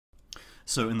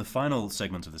So in the final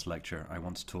segment of this lecture, I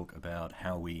want to talk about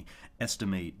how we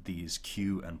estimate these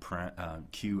Q and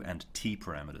T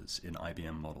parameters in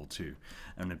IBM Model 2.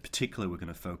 And in particular, we're going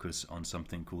to focus on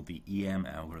something called the EM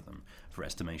algorithm for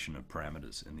estimation of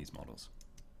parameters in these models.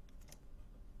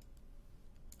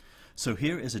 So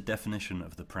here is a definition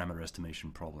of the parameter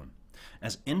estimation problem.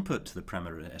 As input to the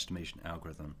parameter estimation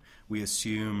algorithm, we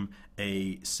assume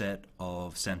a set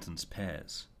of sentence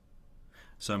pairs.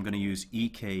 So I'm going to use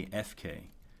EK-FK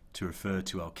to refer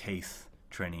to our kth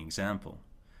training example.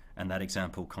 And that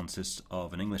example consists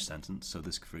of an English sentence. So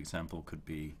this, for example, could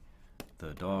be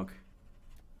the dog.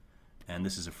 And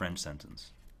this is a French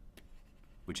sentence,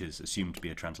 which is assumed to be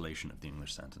a translation of the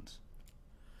English sentence.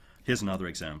 Here's another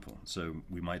example. So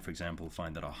we might, for example,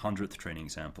 find that our 100th training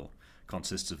example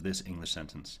consists of this English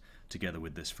sentence together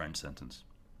with this French sentence.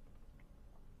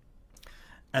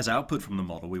 As output from the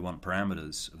model, we want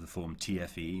parameters of the form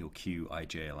TFE or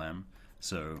QIJLM.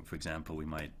 So, for example, we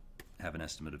might have an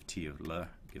estimate of T of le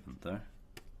given there,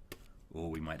 or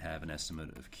we might have an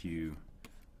estimate of Q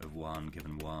of 1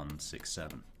 given 1, 6,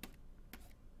 7.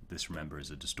 This, remember,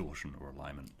 is a distortion or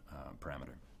alignment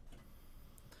parameter.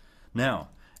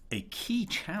 Now, a key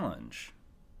challenge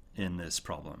in this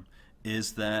problem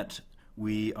is that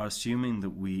we are assuming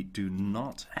that we do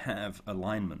not have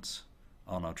alignments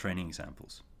on our training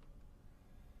examples.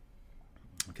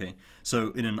 Okay,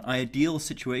 so in an ideal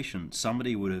situation,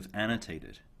 somebody would have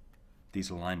annotated these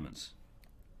alignments.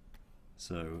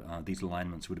 So these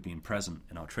alignments would have been present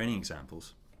in our training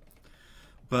examples.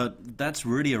 But that's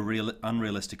really a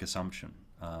unrealistic assumption.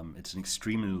 It's an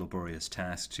extremely laborious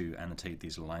task to annotate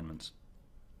these alignments.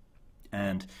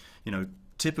 And,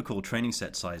 typical training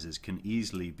set sizes can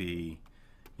easily be,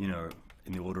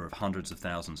 in the order of hundreds of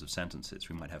thousands of sentences.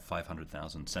 We might have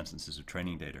 500,000 sentences of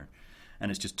training data, and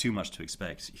it's just too much to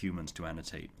expect humans to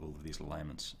annotate all of these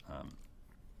alignments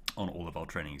on all of our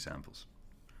training examples,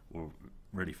 or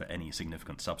really for any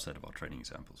significant subset of our training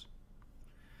examples.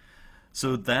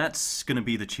 So that's going to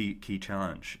be the key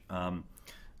challenge,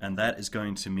 and that is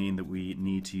going to mean that we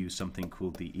need to use something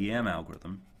called the EM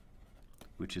algorithm,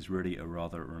 which is really a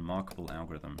rather remarkable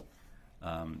algorithm.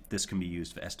 This can be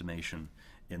used for estimation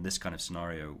in this kind of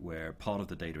scenario where part of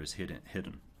the data is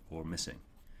hidden or missing.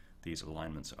 These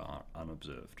alignments are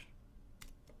unobserved.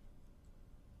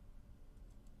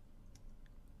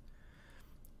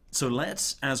 So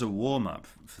let's, as a warm-up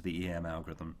for the EM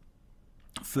algorithm,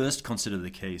 first consider the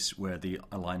case where the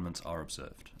alignments are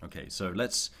observed. Okay, so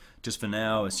let's just for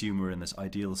now assume we're in this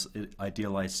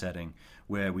idealized setting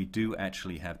where we do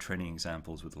actually have training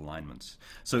examples with alignments.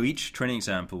 So each training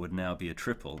example would now be a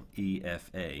triple,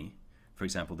 EFA. For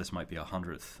example, this might be our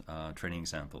 100th training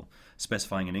example,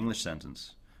 specifying an English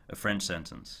sentence, a French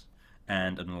sentence,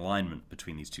 and an alignment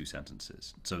between these two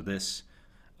sentences. So this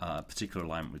particular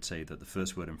alignment would say that the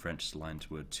first word in French is aligned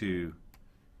to word 2,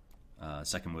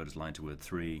 second word is aligned to word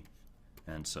 3,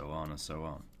 and so on and so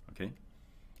on. Okay.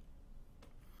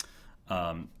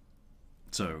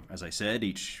 So as I said,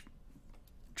 each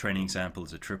training example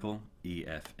is a triple,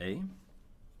 EFA.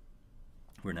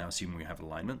 We're now assuming we have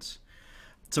alignments.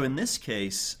 So in this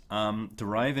case,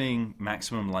 deriving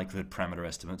maximum likelihood parameter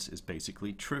estimates is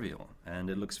basically trivial, and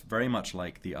it looks very much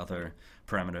like the other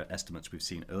parameter estimates we've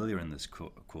seen earlier in this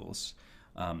course.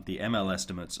 The ML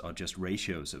estimates are just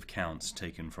ratios of counts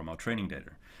taken from our training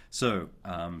data. So,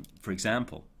 for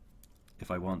example, if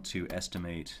I want to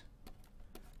estimate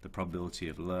the probability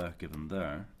of le given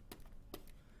there,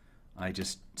 I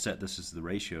just set this as the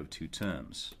ratio of two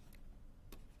terms.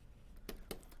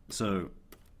 So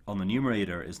on the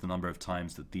numerator is the number of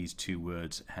times that these two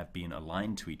words have been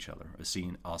aligned to each other,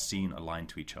 are seen aligned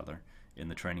to each other in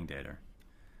the training data.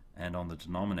 And on the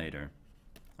denominator,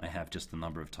 I have just the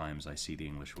number of times I see the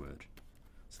English word.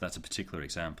 So that's a particular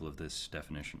example of this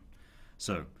definition.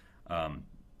 So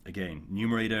again,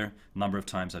 numerator, number of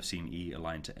times I've seen E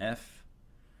aligned to F,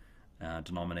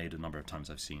 denominator, number of times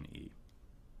I've seen E.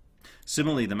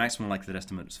 Similarly, the maximum likelihood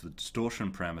estimates for the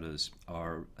distortion parameters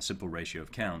are a simple ratio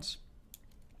of counts.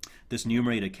 This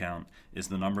numerator count is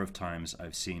the number of times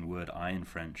I've seen word I in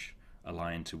French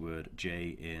aligned to word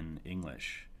J in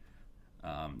English,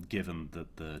 given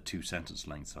that the two sentence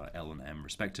lengths are L and M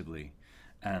respectively,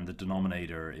 and the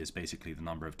denominator is basically the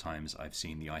number of times I've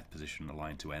seen the ith position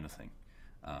aligned to anything,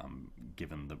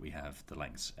 given that we have the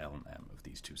lengths L and M of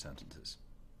these two sentences.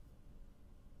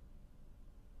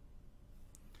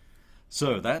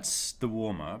 So that's the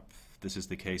warm-up. This is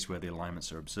the case where the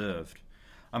alignments are observed.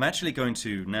 I'm actually going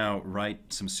to now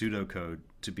write some pseudocode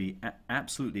to be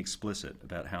absolutely explicit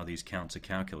about how these counts are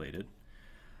calculated.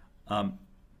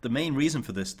 The main reason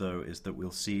for this, though, is that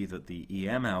we'll see that the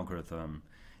EM algorithm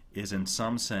is in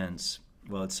some sense,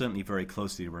 well, it's certainly very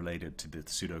closely related to the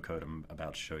pseudocode I'm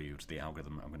about to show you, to the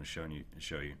algorithm I'm going to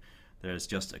show you. There's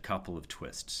just a couple of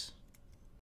twists.